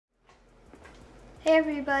Hey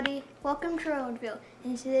everybody, welcome to Rowanville.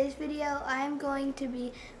 In today's video, I am going to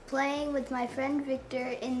be playing with my friend Victor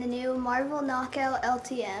in the new Marvel Knockout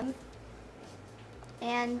LTM.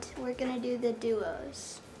 And we're gonna do the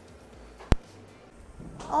duos.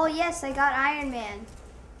 Oh yes, I got Iron Man.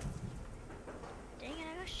 Dang it,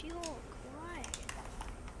 I got She-Hulk. Why?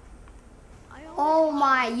 Oh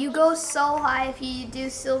my, you go so high if you do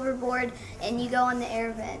Silverboard and you go on the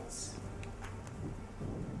air vents.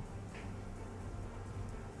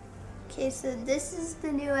 Okay, so this is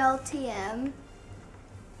the new LTM,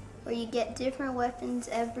 where you get different weapons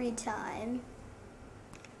every time.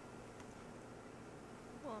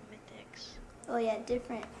 Well, Mythics. Oh yeah,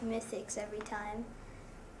 different mythics every time.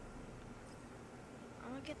 I'm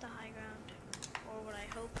gonna get the high ground, or what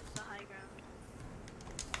I hope is the high ground.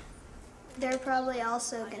 They're probably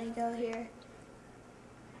also gonna go here.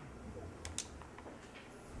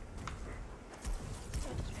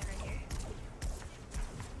 Oh, this man right here.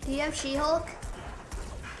 Do you have She-Hulk?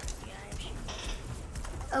 Yeah, I have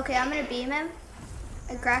She-Hulk. Okay, I'm gonna beam him.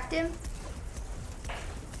 I cracked him.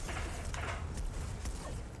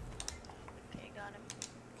 Okay, got him.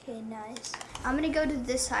 Okay, nice. I'm gonna go to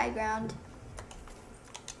this high ground.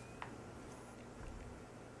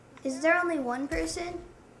 Is there only one person?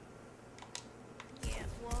 Yeah,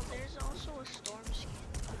 well, there's also a storm skin.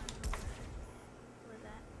 I don't know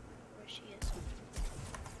where she is.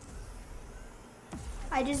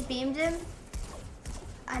 I just beamed him.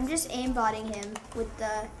 I'm just aimbotting him with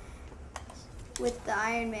the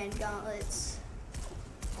Iron Man gauntlets.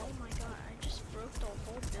 Oh my god, I just broke the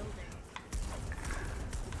whole building.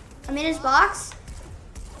 I'm in his box.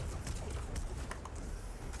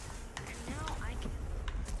 And now I can...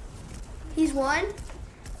 He's one.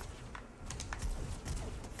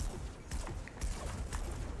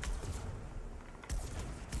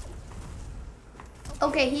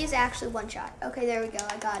 Okay, he's actually one shot. Okay, there we go.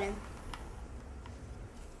 I got him.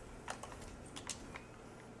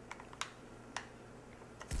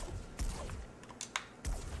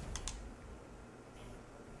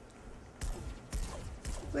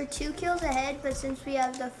 We're 2 kills ahead, but since we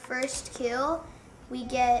have the first kill, we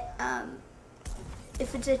get,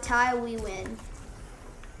 if it's a tie, we win.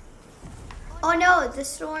 Oh no, the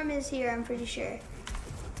storm is here, I'm pretty sure.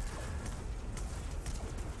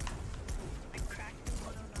 I cracked the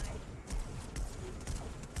 109.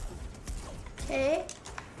 Okay.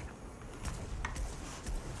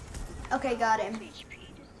 Okay, got How him. much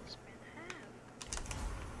HP does this man have?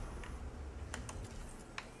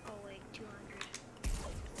 Oh wait, 200.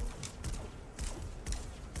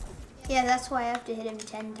 Yeah, that's why I have to hit him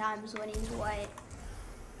 10 times when he's white.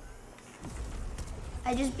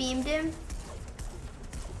 I just beamed him.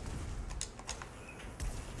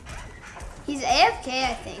 He's AFK,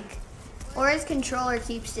 I think. Or his controller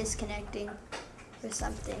keeps disconnecting or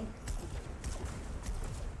something.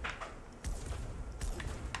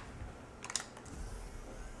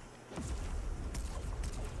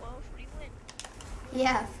 Well, free win.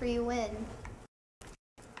 Yeah, free win.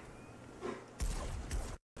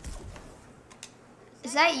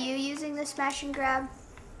 Is that you using the smash and grab?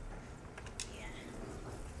 Yeah.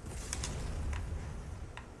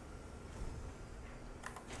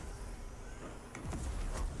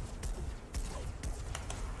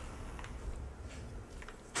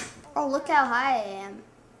 Oh, look how high I am.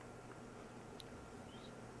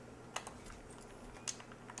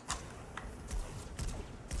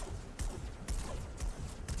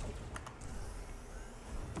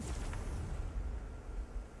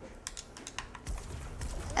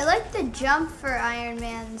 I like the jump for Iron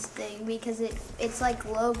Man's thing because it's like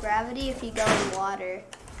low gravity if you go in water.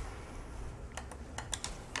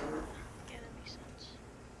 Yeah, that makes sense.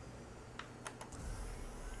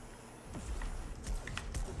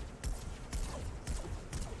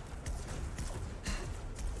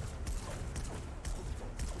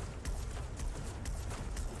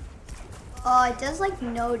 Oh, it does like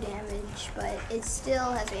no damage, but it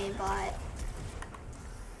still has aimbot.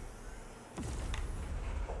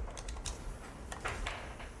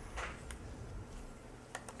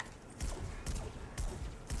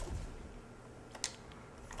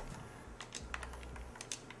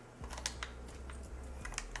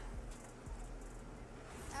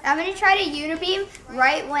 I'm gonna try to unibeam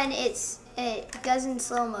right when it goes in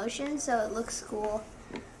slow motion, so it looks cool.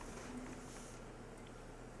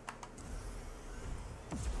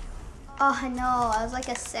 Oh no, I was like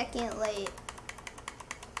a second late.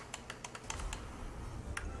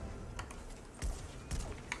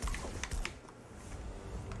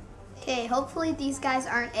 Okay, hopefully these guys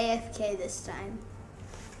aren't AFK this time.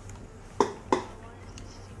 Otherwise, this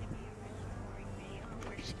is gonna be a really boring video.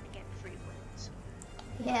 We're just gonna get free wins.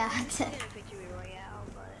 Yeah. I didn't get a victory royale,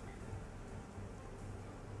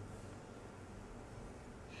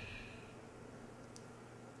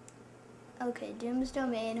 but Okay, Doom's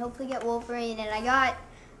Domain. Hopefully get Wolverine, and I got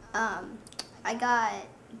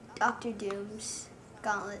Doctor Doom's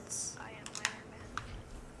gauntlets. I am Iron Man.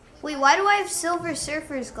 Wait, why do I have Silver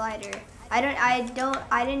Surfer's glider? I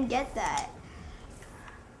didn't get that.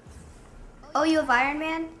 Oh, you have Iron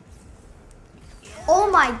Man? Yeah. Oh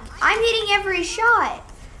my, I'm hitting every shot.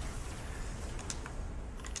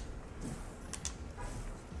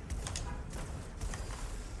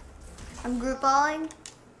 I'm group balling.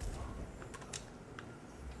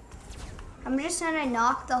 I'm just gonna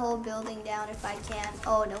knock the whole building down if I can.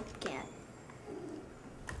 Oh, nope, can't.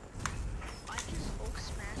 I just Hulk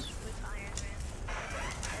smashed with Iron Man.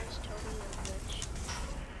 That is totally a glitch.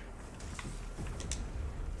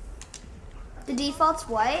 The default's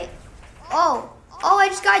white. Oh, I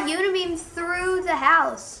just got Unibeam through the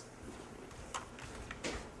house.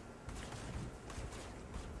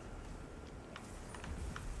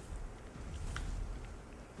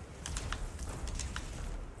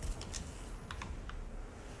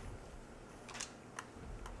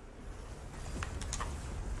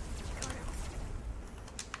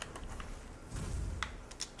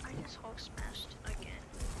 I just Hulk smashed again.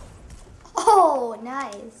 Oh,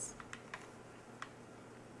 nice.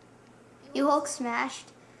 You Hulk smashed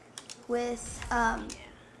with, Yeah.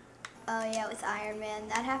 oh yeah, with Iron Man.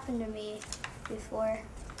 That happened to me before.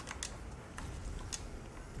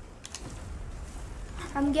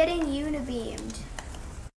 I'm getting Unibeamed.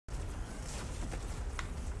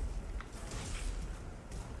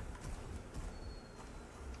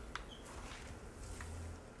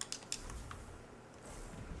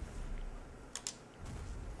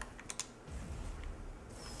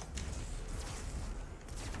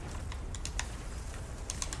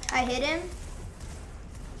 I hit him.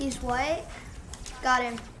 He's white. Got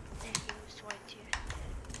him. And he was white too.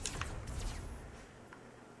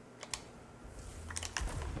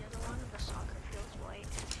 The other one in the soccer field's white.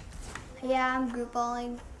 Yeah, I'm group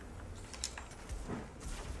balling.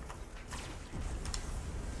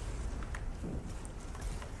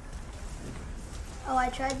 Oh, I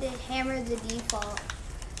tried to hammer the default.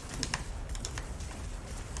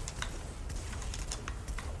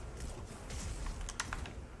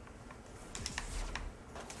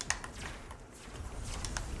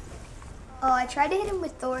 Oh, I tried to hit him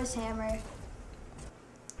with Thor's hammer.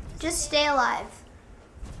 Just stay alive.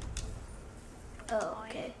 Oh, I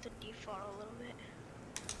okay. hit the default a little bit.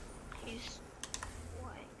 He's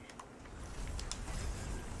white.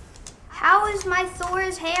 How is my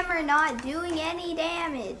Thor's hammer not doing any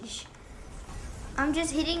damage? I'm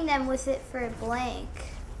just hitting them with it for a blank.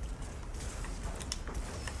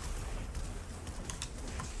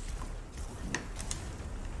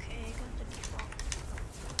 Okay, I got the default.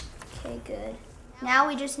 Okay, good. Now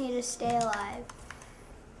we just need to stay alive.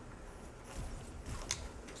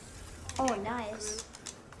 Oh, nice.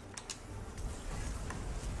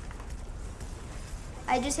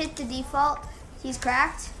 I just hit the default. He's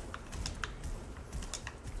cracked.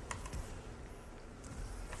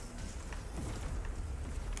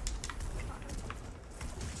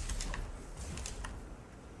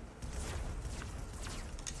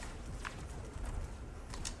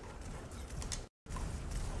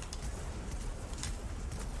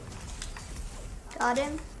 Got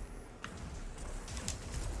him.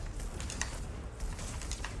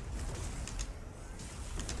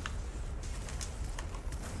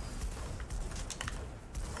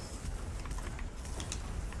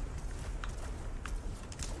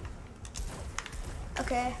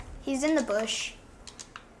 Okay, he's in the bush.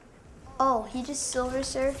 Oh, he just silver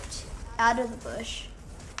surfed out of the bush.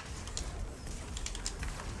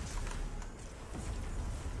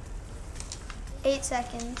 Eight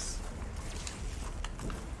seconds.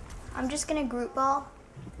 I'm just gonna group ball.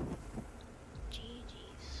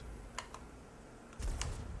 GG's.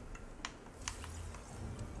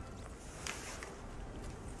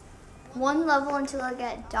 One level until I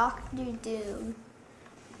get Doctor Doom.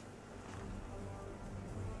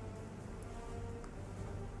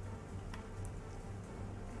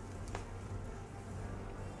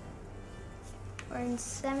 We're in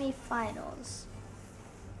semifinals.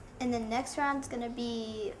 And the next round's gonna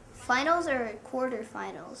be finals or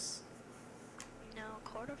quarterfinals? No,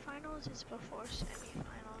 quarterfinals is before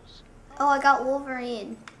semifinals. Oh, I got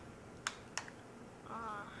Wolverine.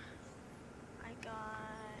 I got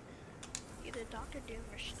either Doctor Doom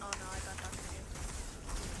or oh no, I got Doctor Doom.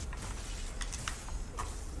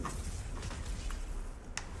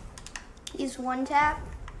 He's one tap.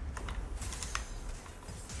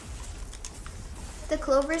 The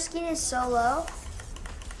clover skin is so low.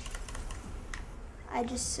 I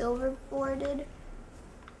just silver boarded.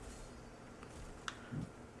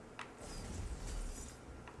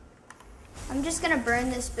 I'm just gonna burn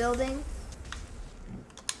this building.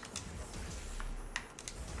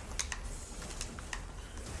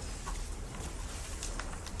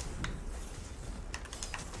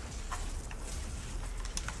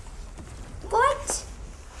 What?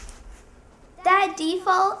 That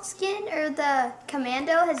default skin or the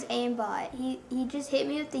commando has aimbot. He just hit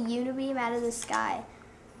me with the unibeam out of the sky.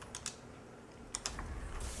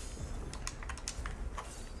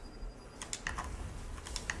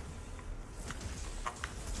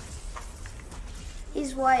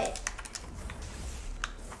 He's white.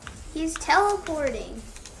 He's teleporting.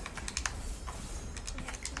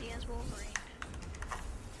 Yeah, because he has Wolverine.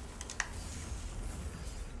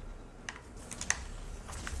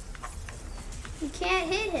 You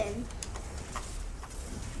can't hit him.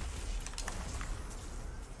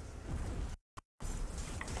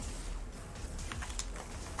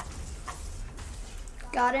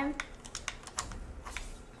 Got him.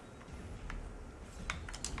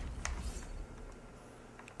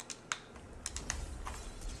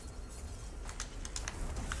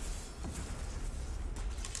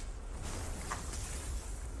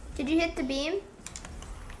 Did you hit the beam?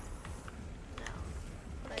 No.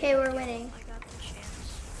 But Okay, we're winning. I got the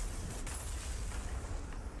chance.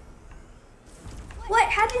 What?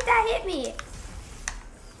 How did that hit me?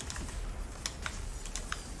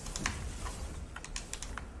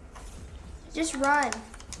 Just run.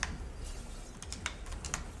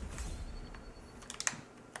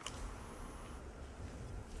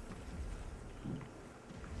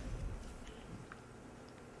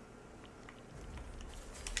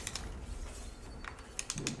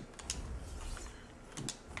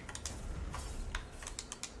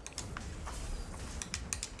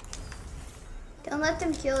 Don't let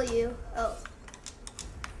them kill you. Oh.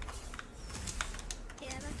 Yeah,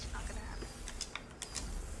 that's not gonna happen.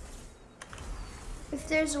 If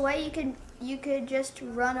there's a way you could just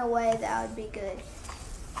run away, that would be good.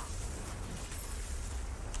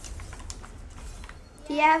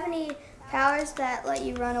 Do you have any powers that let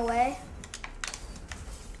you run away?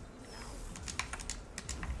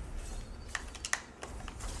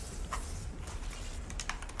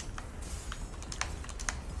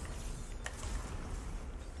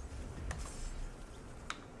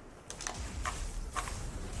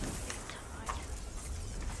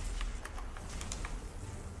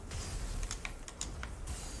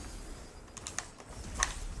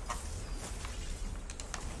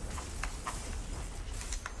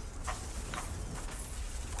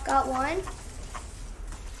 Got one.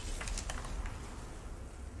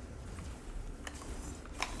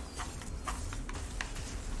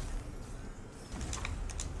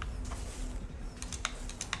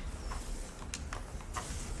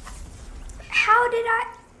 How did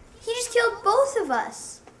I? He just killed both of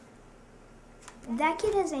us. That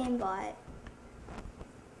kid has aimbot.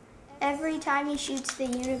 Every time he shoots the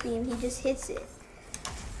unibeam, he just hits it.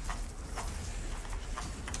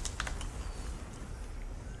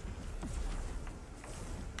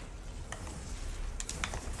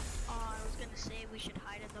 Say we should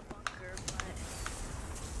hide in the bunker, but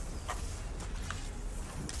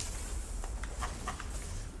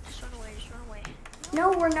just run away, just run away.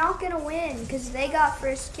 No, we're not gonna win because they got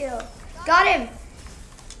first kill. Got him.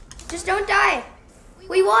 Just don't die.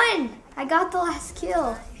 We won. I got the last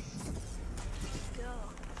kill. Nice. Go.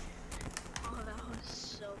 Oh, that was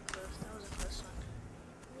so close. That was a close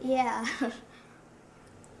one. Yeah.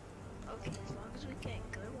 Okay, as long as we get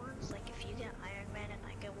good ones, like if you get Iron Man and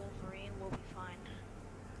I get Wolverine, we'll be fine.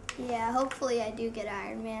 Yeah, hopefully I do get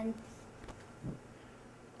Iron Man.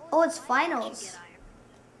 Oh, it's finals. Get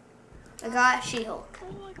Iron. I got She-Hulk.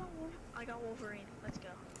 Oh, I got Wolverine. Let's go.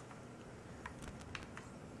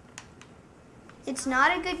 It's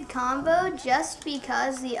not a good combo just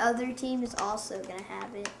because the other team is also gonna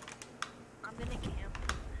have it. I'm gonna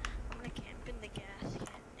camp. I'm gonna camp in the gas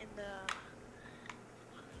in the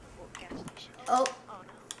gas station. Oh, Oh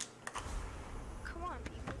no. Come on,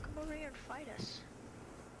 people, come over here and fight us.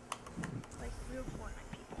 Like real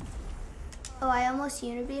Fortnite people. oh, I almost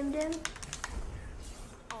unibeamed him.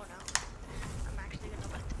 Oh no. I'm actually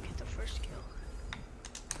gonna let them get the first kill.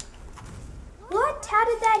 What? How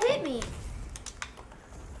did that hit me?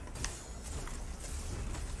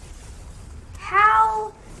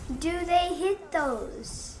 How do they hit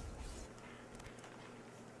those?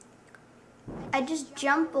 I just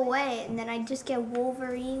jump away and then I just get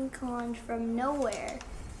Wolverine conned from nowhere.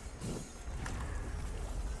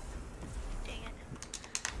 Dang it.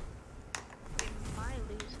 We might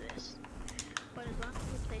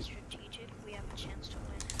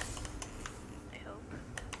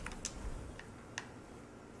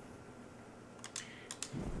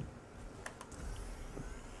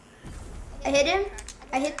hit him.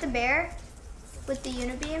 I hit the bear with the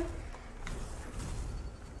unibeam.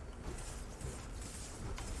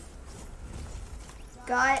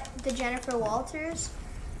 Got the Jennifer Walters.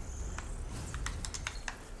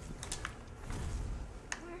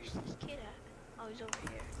 Where's this kid at? Oh, he's over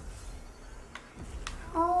here.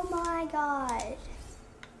 Oh my god.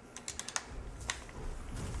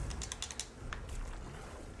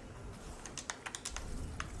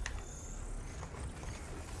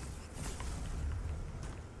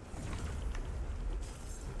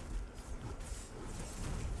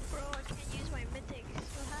 Bro, I can't use my mythic.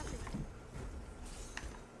 What happened?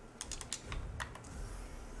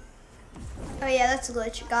 Oh yeah, that's a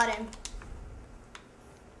glitch. Got him.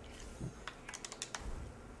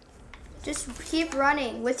 Just keep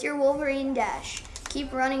running with your Wolverine dash.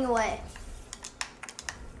 Keep running away.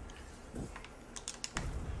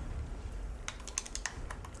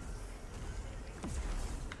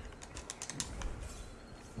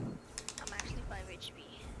 I'm actually 5 HP.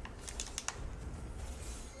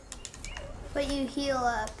 But you heal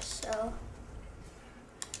up, so.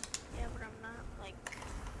 Yeah, but I'm not like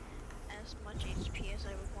as much HP as I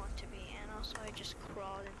would want to be, and also I just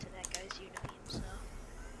crawled into that guy's unibeam, so.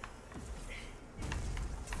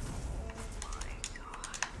 Oh my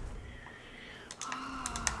god.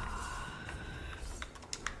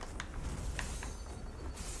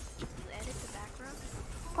 Can you edit the background?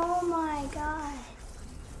 Oh my god.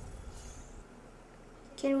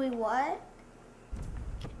 Can we what?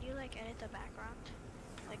 Can you like edit the background?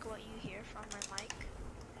 Like what you hear from my mic?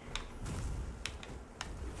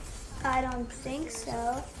 I don't think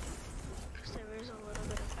so. Because there is a little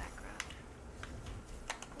bit of background.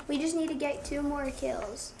 We just need to get 2 more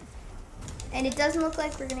kills. And it doesn't look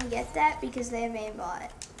like we're gonna get that because they have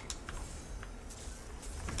aimbot.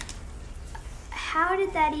 How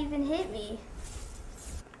did that even hit me?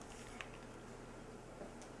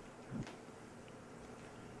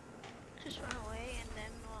 Just run away, and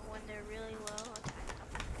then when they're really low, attack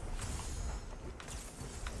them.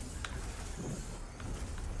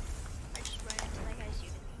 I just ran into that guy's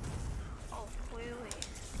unit. Oh, wait.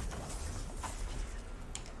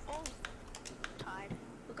 Oh, tied.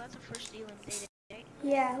 Who got the first deal in day?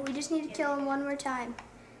 Yeah, we just need to kill him one more time.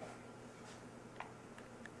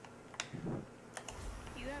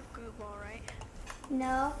 You have group ball, right?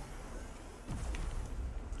 No.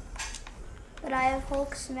 But I have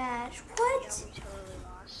Hulk smash. What? Yeah, we totally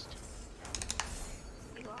lost.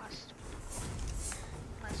 We lost.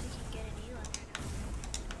 Unless we can get an Elon right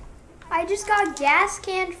now. I just got gas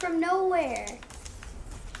canned from nowhere. It's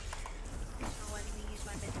not letting me use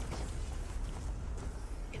my mythics.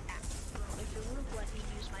 If it would have let me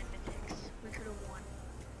use my mythics, we could have won.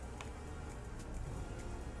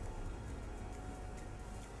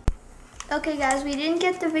 Okay guys, we didn't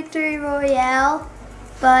get the victory royale,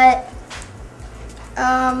 but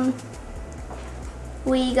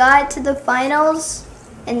we got to the finals,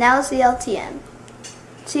 and that was the LTM.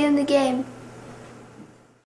 See you in the game.